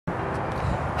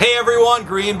Hey everyone,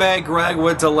 Green Bay Greg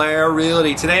with Dallaire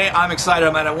Realty. Today I'm excited.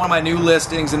 I'm at one of my new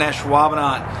listings in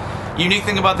Ashwaubenon. Unique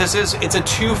thing about this is it's a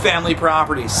two-family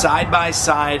property, side by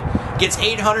side. Gets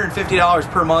 $850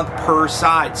 per month per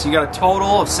side. So you got a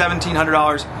total of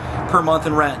 $1,700 per month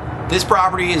in rent. This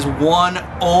property is one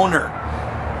owner.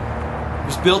 It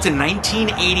was built in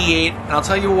 1988, and I'll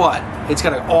tell you what, it's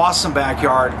got an awesome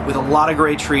backyard with a lot of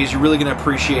great trees. You're really going to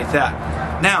appreciate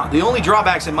that. Now, the only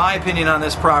drawbacks, in my opinion, on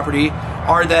this property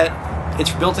are that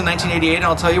it's built in 1988, and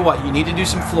I'll tell you what, you need to do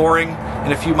some flooring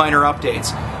and a few minor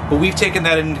updates. But we've taken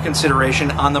that into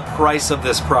consideration on the price of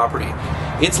this property.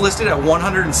 It's listed at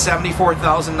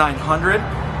 $174,900,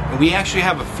 and we actually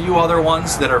have a few other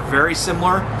ones that are very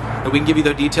similar that we can give you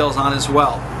the details on as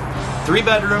well. 3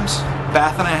 bedrooms,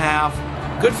 bath and a half,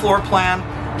 good floor plan,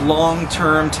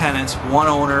 long-term tenants, one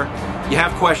owner. You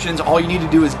have questions, all you need to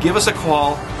do is give us a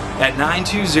call at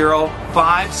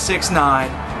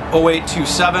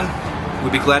 920-569-0827.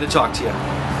 We'd be glad to talk to you.